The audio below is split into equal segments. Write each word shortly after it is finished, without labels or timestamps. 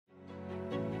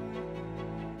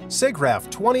SIGGRAPH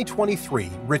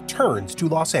 2023 returns to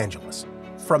Los Angeles.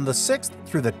 From the 6th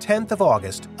through the 10th of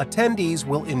August, attendees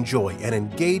will enjoy an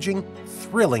engaging,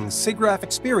 thrilling SIGGRAPH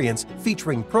experience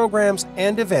featuring programs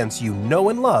and events you know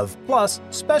and love, plus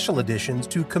special editions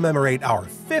to commemorate our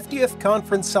 50th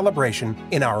conference celebration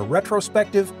in our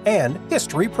retrospective and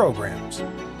history programs.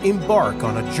 Embark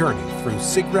on a journey through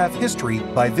SIGGRAPH history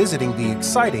by visiting the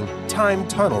exciting Time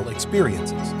Tunnel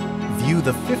experiences. View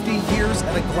the 50 years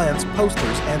at a glance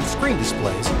posters and screen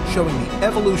displays showing the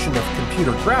evolution of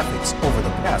computer graphics over the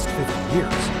past 50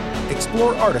 years.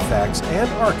 Explore artifacts and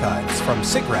archives from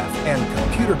SIGGRAPH and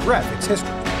computer graphics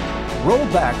history. Roll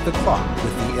back the clock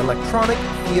with the Electronic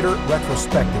Theater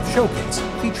Retrospective Showcase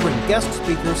featuring guest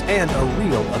speakers and a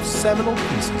reel of seminal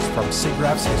pieces from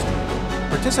SIGGRAPH's history.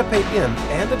 Participate in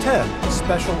and attend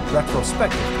special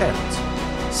retrospective panels.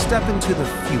 Step into the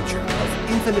future of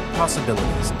infinite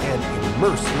possibilities and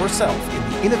immerse yourself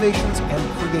in the innovations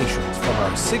and creations from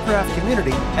our SIGGRAPH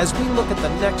community as we look at the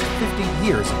next 50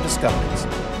 years of discoveries.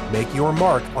 Make your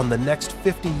mark on the next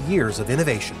 50 years of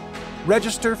innovation.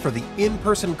 Register for the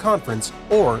in-person conference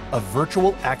or a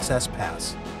virtual access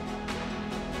pass.